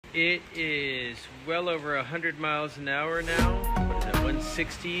It is well over 100 miles an hour now. What is that,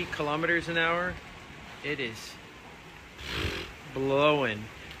 160 kilometers an hour? It is blowing,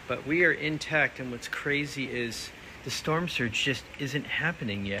 but we are intact. And what's crazy is the storm surge just isn't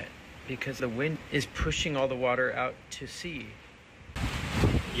happening yet because the wind is pushing all the water out to sea.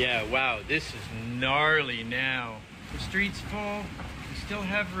 Yeah, wow, this is gnarly now. The street's full. We still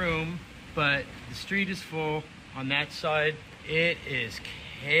have room, but the street is full. On that side, it is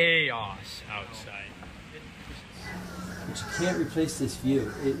chaos outside. But you can't replace this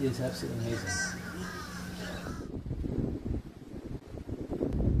view. It is absolutely amazing.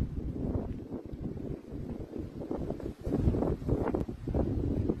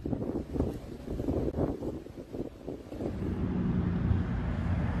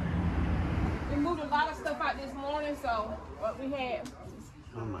 We moved a lot of stuff out this morning, so what we had.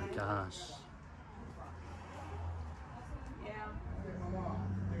 Oh my gosh.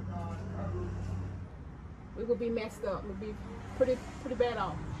 We would be messed up. We'd be pretty bad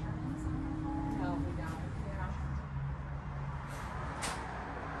off.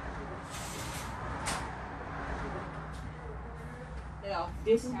 Yeah,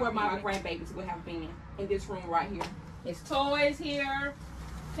 this is where my grandbabies would have been, in this room right here. It's toys here,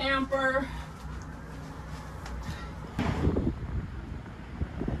 camper.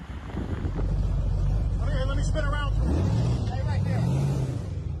 Okay, let me spin around. Stay right there.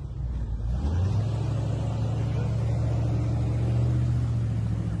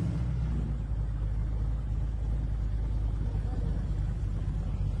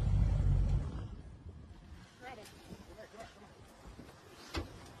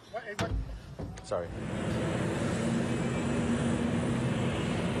 Sorry.